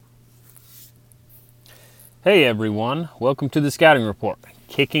Hey everyone, welcome to the Scouting Report.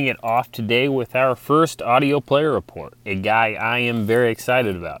 Kicking it off today with our first audio player report, a guy I am very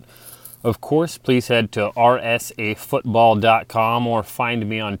excited about. Of course, please head to rsafootball.com or find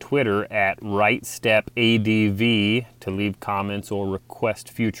me on Twitter at RightStepADV to leave comments or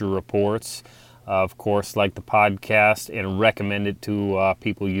request future reports. Of course, like the podcast and recommend it to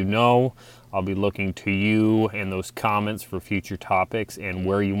people you know. I'll be looking to you and those comments for future topics and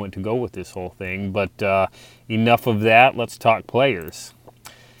where you want to go with this whole thing. But enough of that. Let's talk players.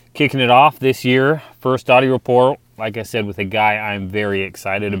 Kicking it off this year, first audio report, like I said, with a guy I'm very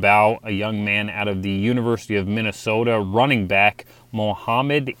excited about, a young man out of the University of Minnesota, running back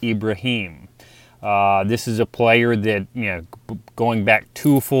Mohamed Ibrahim. This is a player that, going back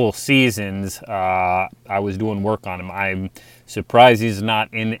 2 full seasons, I was doing work on him. I'm surprised he's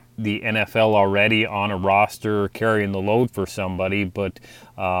not in the NFL already on a roster carrying the load for somebody, but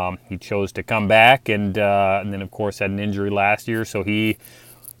he chose to come back and then, of course, had an injury last year, so he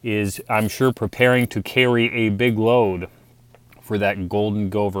is, I'm sure, preparing to carry a big load for that Golden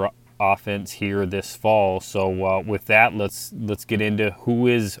Gopher offense here this fall. So with that, let's get into who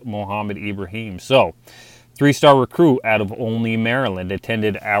is Mohamed Ibrahim. So, 3-star recruit out of Olney, Maryland,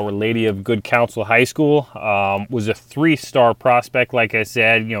 attended Our Lady of Good Counsel High School, was a 3-star prospect, like I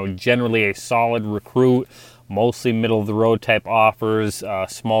said, generally a solid recruit, mostly middle-of-the-road type offers,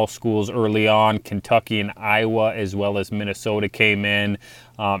 small schools early on. Kentucky and Iowa as well as Minnesota came in.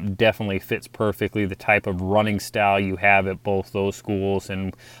 Definitely fits perfectly the type of running style you have at both those schools,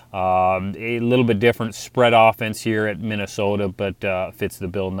 and a little bit different spread offense here at Minnesota, but fits the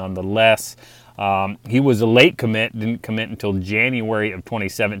bill nonetheless. He was a late commit, didn't commit until January of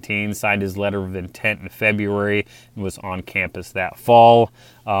 2017, signed his letter of intent in February, and was on campus that fall.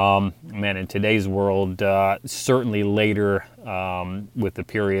 In today's world, certainly later with the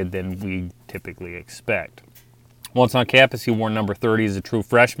period than we typically expect. Once on campus, he wore number 30 as a true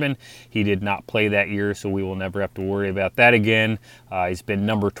freshman. He did not play that year, so we will never have to worry about that again. He's been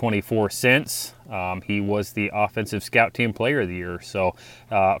number 24 since. He was the Offensive Scout Team Player of the Year. So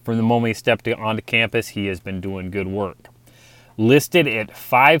from the moment he stepped onto campus, he has been doing good work. Listed at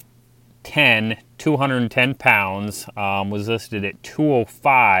 5'10", 210 pounds, was listed at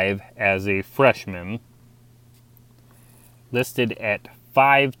 205 as a freshman. Listed at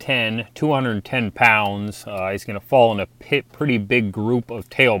 5'10", 210 pounds. He's going to fall in a pretty big group of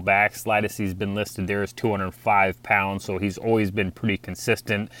tailbacks. Lattice's been listed there as 205 pounds, so he's always been pretty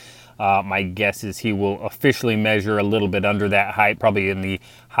consistent. My guess is he will officially measure a little bit under that height, probably in the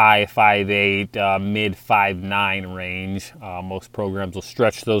high 5'8", mid 5'9" range. Most programs will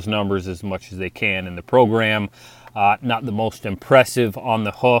stretch those numbers as much as they can in the program. Not the most impressive on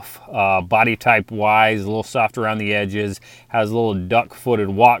the hoof, body type wise, a little soft around the edges, has a little duck-footed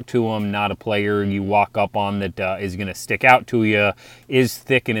walk to him, not a player you walk up on that is going to stick out to you, is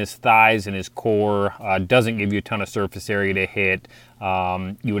thick in his thighs and his core, doesn't give you a ton of surface area to hit.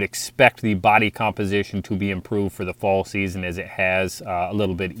 You would expect the body composition to be improved for the fall season as it has a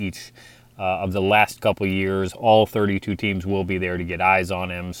little bit each of the last couple of years. All 32 teams will be there to get eyes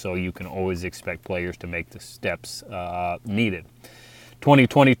on him, so you can always expect players to make the steps needed.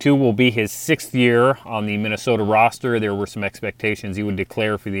 2022 will be his 6th year on the Minnesota roster. There were some expectations he would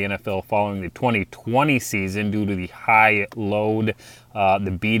declare for the NFL following the 2020 season due to the high load,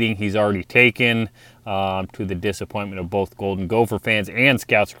 the beating he's already taken, to the disappointment of both Golden Gopher fans and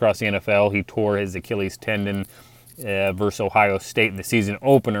scouts across the NFL. He tore his Achilles tendon versus Ohio State in the season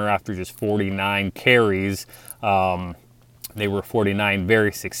opener after just 49 carries. They were 49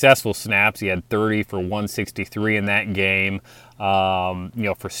 very successful snaps. He had 30 for 163 in that game.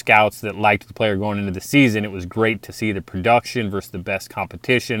 For scouts that liked the player going into the season, it was great to see the production versus the best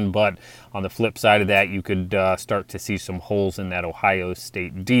competition. But on the flip side of that, you could start to see some holes in that Ohio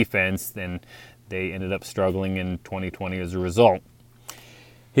State defense. Then they ended up struggling in 2020 as a result.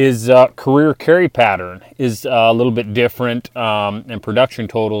 His career carry pattern is a little bit different, and production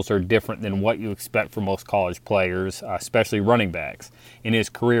totals are different than what you expect for most college players, especially running backs. In his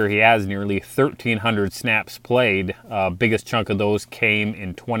career, he has nearly 1,300 snaps played. Biggest chunk of those came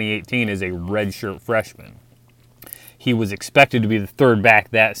in 2018 as a redshirt freshman. He was expected to be the third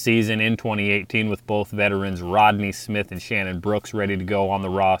back that season in 2018 with both veterans Rodney Smith and Shannon Brooks ready to go on the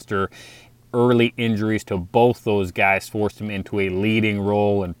roster. Early injuries to both those guys forced him into a leading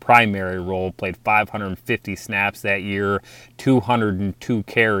role and primary role. Played 550 snaps that year, 202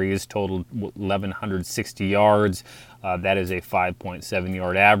 carries, totaled 1,160 yards. That is a 5.7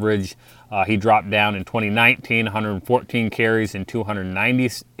 yard average. He dropped down in 2019, 114 carries and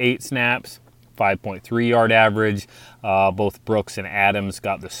 298 snaps. 5.3 yard average. Both Brooks and Adams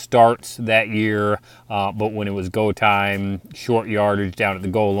got the starts that year, but when it was go time, short yardage down at the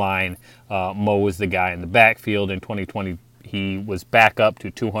goal line, Mo was the guy in the backfield. In 2020, he was back up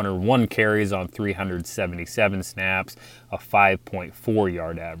to 201 carries on 377 snaps, a 5.4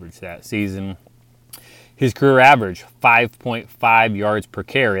 yard average that season. His career average, 5.5 yards per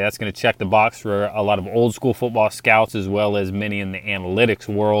carry. That's going to check the box for a lot of old school football scouts as well as many in the analytics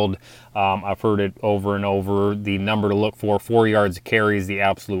world. I've heard it over and over. The number to look for, 4 yards a carry, is the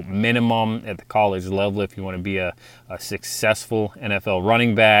absolute minimum at the college level if you want to be a successful NFL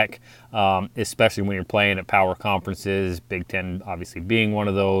running back, especially when you're playing at power conferences, Big Ten obviously being one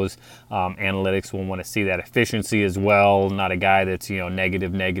of those. Analytics will want to see that efficiency as well, not a guy that's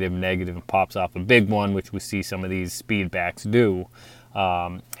negative, and pops off a big one, which we see some of these speed backs do.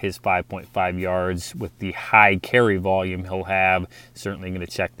 His 5.5 yards with the high carry volume he'll have, certainly going to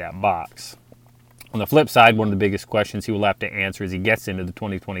check that box. On the flip side, one of the biggest questions he will have to answer as he gets into the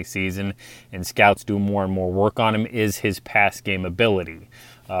 2020 season and scouts do more and more work on him is his pass game ability.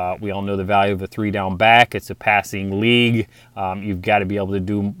 We all know the value of a 3-down back. It's a passing league. You've got to be able to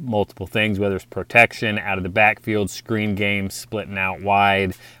do multiple things, whether it's protection, out of the backfield, screen game, splitting out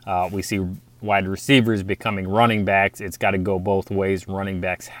wide. We see wide receivers becoming running backs. It's got to go both ways. Running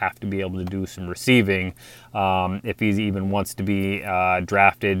backs have to be able to do some receiving. If he even wants to be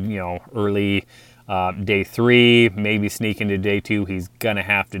drafted, early day 3, maybe sneak into day 2, he's going to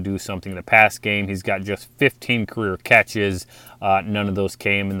have to do something in the pass game. He's got just 15 career catches. None of those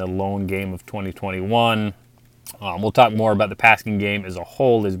came in the lone game of 2021. We'll talk more about the passing game as a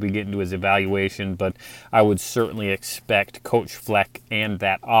whole as we get into his evaluation, but I would certainly expect Coach Fleck and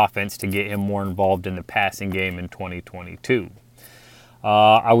that offense to get him more involved in the passing game in 2022.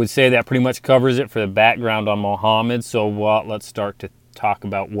 I would say that pretty much covers it for the background on Mohamed, so let's start to talk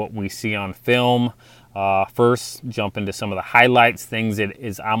about what we see on film. First, jump into some of the highlights, things that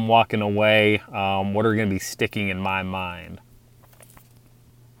as I'm walking away, what are going to be sticking in my mind.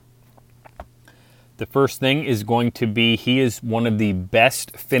 The first thing is going to be he is one of the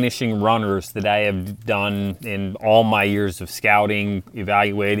best finishing runners that I have done in all my years of scouting,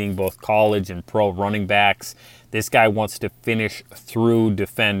 evaluating both college and pro running backs. This guy wants to finish through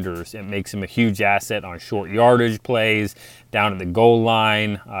defenders. It makes him a huge asset on short yardage plays, down at the goal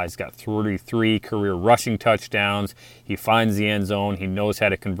line. He's got 33 career rushing touchdowns. He finds the end zone. He knows how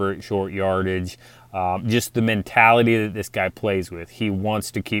to convert short yardage. Just the mentality that this guy plays with. He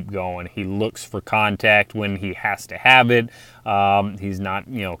wants to keep going. He looks for contact when he has to have it. He's not,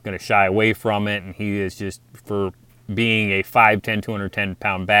 going to shy away from it. And he is just, for being a 5'10",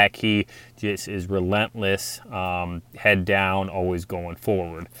 210-pound back, he just is relentless, head down, always going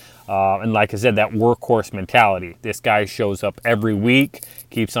forward. And like I said, that workhorse mentality. This guy shows up every week,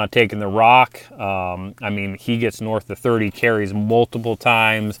 keeps on taking the rock. He gets north of 30 carries multiple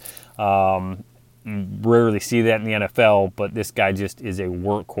times. Rarely see that in the NFL, but this guy just is a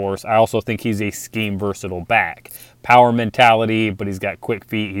workhorse. I also think he's a scheme versatile back. Power mentality, but he's got quick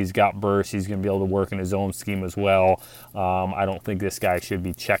feet, he's got burst, he's going to be able to work in his own scheme as well. I don't think this guy should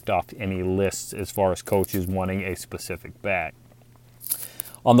be checked off any lists as far as coaches wanting a specific back.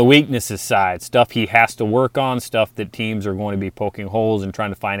 On the weaknesses side, stuff he has to work on, stuff that teams are going to be poking holes and trying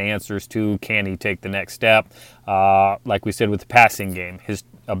to find answers to. Can he take the next step? Like we said with the passing game, his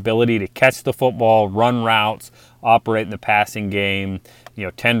ability to catch the football, run routes, operate in the passing game,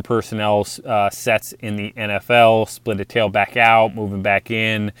 10 personnel sets in the NFL, split a tailback out, moving back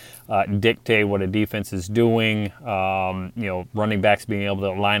in, dictate what a defense is doing, running backs being able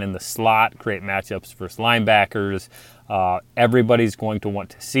to line in the slot, create matchups versus linebackers. Everybody's going to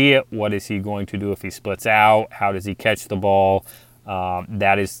want to see it. What is he going to do if he splits out? How does he catch the ball?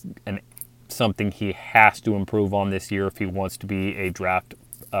 That is something he has to improve on this year if he wants to be a draft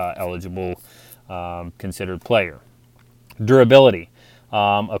eligible considered player. Durability.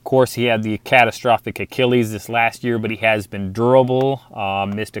 Of course, he had the catastrophic Achilles this last year, but he has been durable.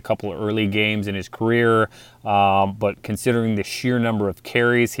 Missed a couple of early games in his career, but considering the sheer number of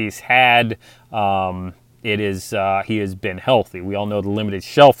carries he's had, he has been healthy. We all know the limited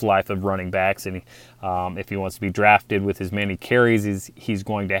shelf life of running backs, and if he wants to be drafted with as many carries as he's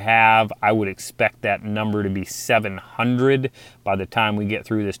going to have, I would expect that number to be 700 by the time we get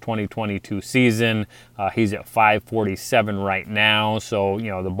through this 2022 season. He's at 547 right now, so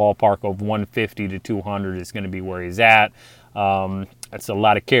the ballpark of 150 to 200 is going to be where he's at. That's a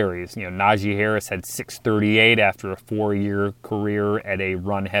lot of carries. Najee Harris had 638 after a 4-year career at a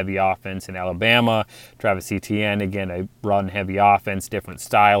run-heavy offense in Alabama. Travis Etienne, again, a run-heavy offense, different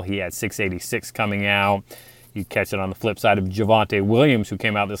style. He had 686 coming out. You catch it on the flip side of Javonte Williams, who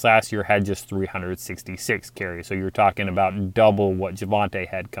came out this last year, had just 366 carries. So you're talking about double what Javonte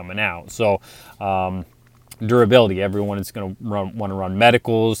had coming out. So durability, everyone is going to want to run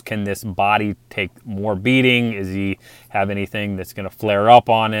medicals. Can this body take more beating? Is he have anything that's going to flare up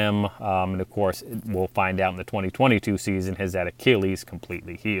on him? And of course, we'll find out in the 2022 season, has that Achilles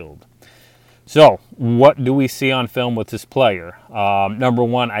completely healed? So, what do we see on film with this player? Number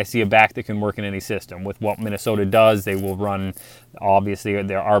one, I see a back that can work in any system. With what Minnesota does, they will run, obviously,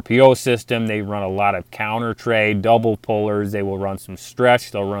 their RPO system. They run a lot of counter trade, double pullers. They will run some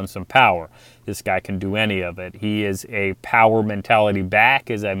stretch. They'll run some power. This guy can do any of it. He is a power mentality back,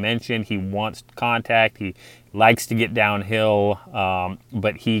 as I mentioned. He wants contact. He likes to get downhill,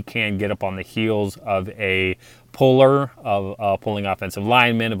 but he can get up on the heels of a puller, of pulling offensive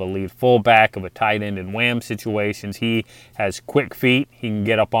linemen, of a lead fullback, of a tight end in wham situations. He has quick feet. He can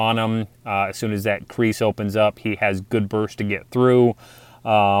get up on them as soon as that crease opens up. He has good burst to get through,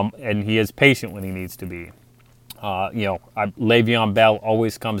 and he is patient when he needs to be. Le'Veon Bell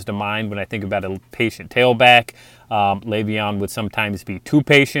always comes to mind when I think about a patient tailback. Le'Veon would sometimes be too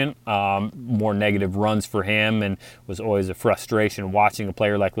patient, more negative runs for him, and was always a frustration watching a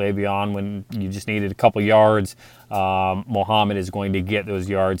player like Le'Veon when you just needed a couple yards. Mohamed is going to get those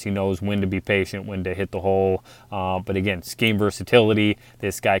yards. He knows when to be patient, when to hit the hole. But again, scheme versatility.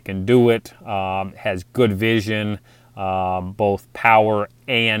 This guy can do it, has good vision. Both power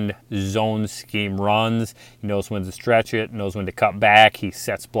and zone scheme runs. He knows when to stretch it, knows when to cut back. He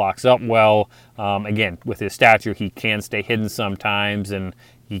sets blocks up well. Again, with his stature, he can stay hidden sometimes, and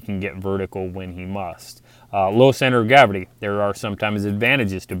he can get vertical when he must. Low center of gravity. There are sometimes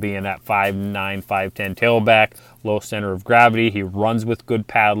advantages to being that 5'9", 5'10" tailback. Low center of gravity. He runs with good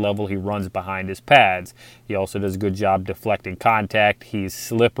pad level. He runs behind his pads. He also does a good job deflecting contact. He's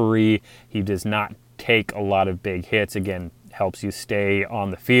slippery. He does not take a lot of big hits. Again, helps you stay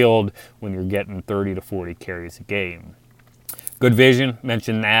on the field when you're getting 30 to 40 carries a game. Good vision,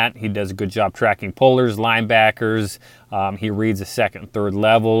 mentioned that. He does a good job tracking pullers, linebackers. He reads a second and third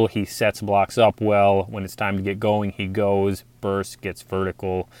level. He sets blocks up well. When it's time to get going, he goes, bursts, gets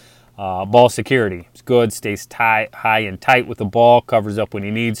vertical. Ball security. It's good, stays high and tight with the ball, covers up when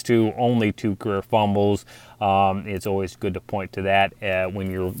he needs to. Only 2 career fumbles. It's always good to point to that when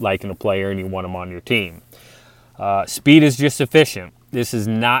you're liking a player and you want him on your team. Speed is just sufficient. This is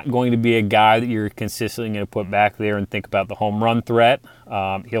not going to be a guy that you're consistently going to put back there and think about the home run threat.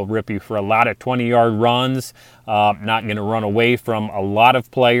 He'll rip you for a lot of 20-yard runs. Not going to run away from a lot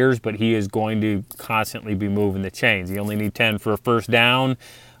of players, but he is going to constantly be moving the chains. You only need 10 for a first down.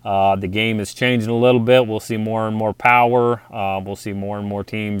 The game is changing a little bit. We'll see more and more power. We'll see more and more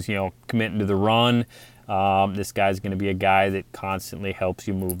teams, committing to the run. This guy's going to be a guy that constantly helps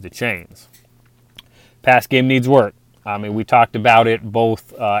you move the chains. Pass game needs work. I mean, we talked about it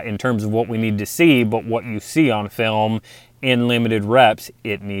both in terms of what we need to see, but what you see on film in limited reps,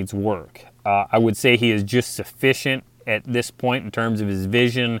 it needs work. I would say he is just sufficient at this point in terms of his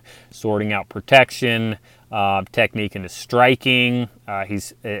vision, sorting out protection, technique into striking.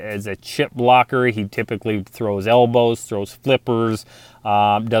 He's as a chip blocker. He typically throws elbows, throws flippers,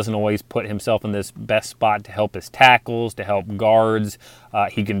 doesn't always put himself in this best spot to help his tackles, to help guards.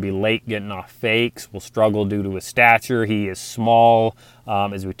 He can be late getting off fakes, will struggle due to his stature. He is small,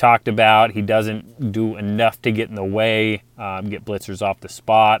 as we talked about. He doesn't do enough to get in the way, get blitzers off the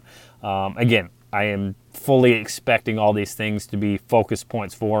spot. Again, I am fully expecting all these things to be focus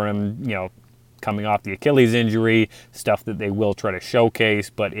points for him, coming off the Achilles injury, stuff that they will try to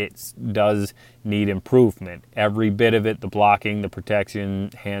showcase, but it does need improvement. Every bit of it, the blocking, the protection,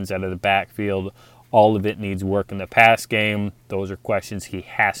 hands out of the backfield, all of it needs work in the pass game. Those are questions he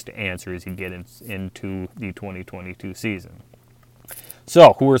has to answer as he gets into the 2022 season.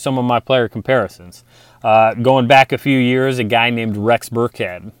 So, who are some of my player comparisons? Going back a few years, a guy named Rex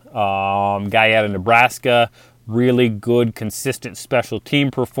Burkhead, guy out of Nebraska, really good, consistent special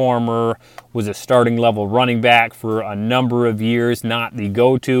team performer, was a starting level running back for a number of years, not the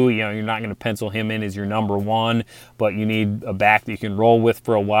go-to. You're not going to pencil him in as your number one, but you need a back that you can roll with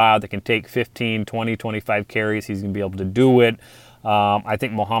for a while, that can take 15, 20, 25 carries. He's going to be able to do it. I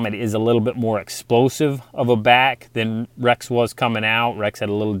think Mohamed is a little bit more explosive of a back than Rex was coming out. Rex had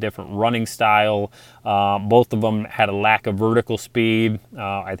a little different running style. Both of them had a lack of vertical speed.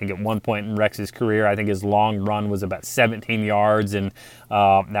 I think at one point in Rex's career, I think his long run was about 17 yards, and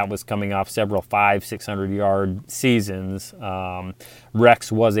that was coming off several 500-600-yard seasons.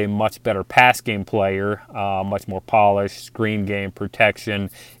 Rex was a much better pass game player, much more polished, screen game, protection.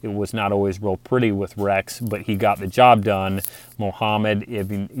 It was not always real pretty with Rex, but he got the job done. Mohamed,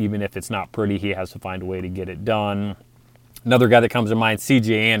 even if it's not pretty, he has to find a way to get it done. Another guy that comes to mind,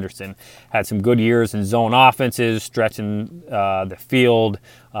 C.J. Anderson, had some good years in zone offenses, stretching the field,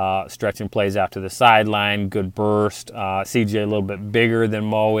 stretching plays out to the sideline, good burst. C.J. a little bit bigger than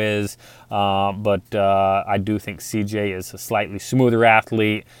Mo is, but I do think C.J. is a slightly smoother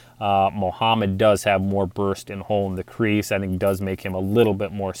athlete. Mohamed does have more burst and hole in the crease. I think does make him a little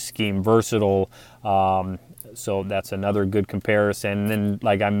bit more scheme versatile. So that's another good comparison. And then,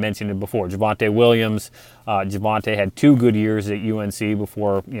 like I mentioned before, Javonte Williams. Javonte had 2 good years at UNC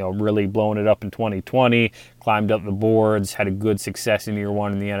before, really blowing it up in 2020. Climbed up the boards, had a good success in year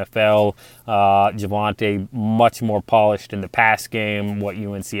 1 in the NFL. Javonte much more polished in the pass game, what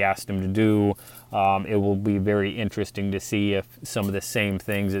UNC asked him to do. It will be very interesting to see if some of the same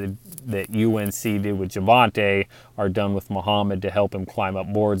things that UNC did with Javonte are done with Mohamed to help him climb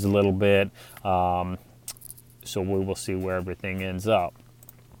up boards a little bit. So we will see where everything ends up.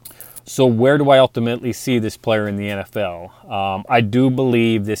 So where do I ultimately see this player in the NFL? I do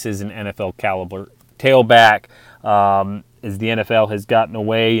believe this is an NFL caliber tailback. As the NFL has gotten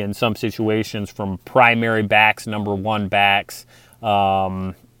away in some situations from primary backs, number 1 backs,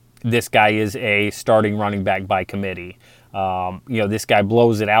 this guy is a starting running back by committee. This guy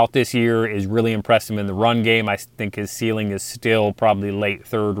blows it out this year, is really impressive in the run game. I think his ceiling is still probably late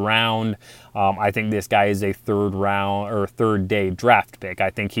 3rd round. I think this guy is a 3rd round or 3rd day draft pick. I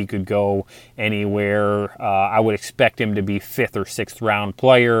think he could go anywhere. I would expect him to be 5th or 6th round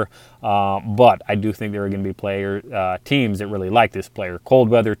player, but I do think there are going to be teams that really like this player. Cold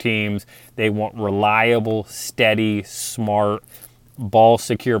weather teams, they want reliable, steady, smart,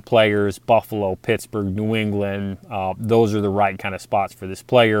 ball-secure players. Buffalo, Pittsburgh, New England, those are the right kind of spots for this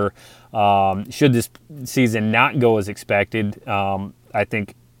player. Should this season not go as expected, I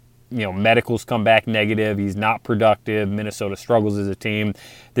think, medicals come back negative. He's not productive. Minnesota struggles as a team.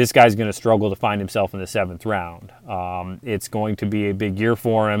 This guy's going to struggle to find himself in the 7th round. It's going to be a big year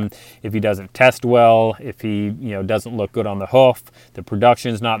for him if he doesn't test well, if he doesn't look good on the hoof, the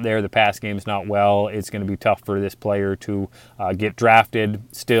production's not there, the pass game's not well. It's going to be tough for this player to get drafted.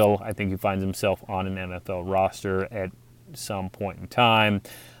 Still, I think he finds himself on an NFL roster at some point in time.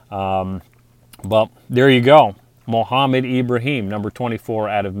 But there you go. Mohamed Ibrahim, number 24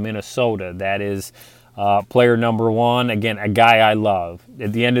 out of Minnesota. That is player number 1. Again, a guy I love.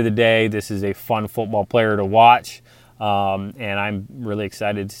 At the end of the day, this is a fun football player to watch, and I'm really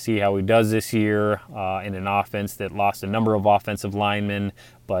excited to see how he does this year in an offense that lost a number of offensive linemen,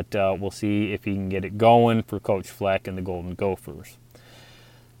 but we'll see if he can get it going for Coach Fleck and the Golden Gophers.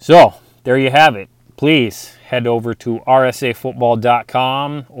 So, there you have it. Please head over to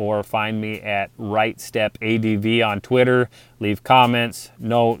rsafootball.com or find me at RightStepADV on Twitter. Leave comments,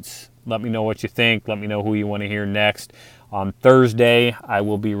 notes. Let me know what you think. Let me know who you want to hear next. On Thursday, I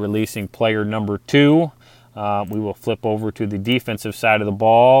will be releasing player number 2. We will flip over to the defensive side of the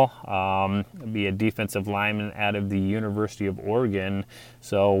ball. It'll be a defensive lineman out of the University of Oregon.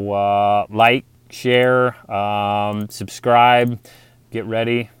 So like, share, subscribe, get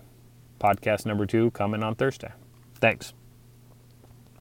ready. Podcast number 2 coming on Thursday. Thanks.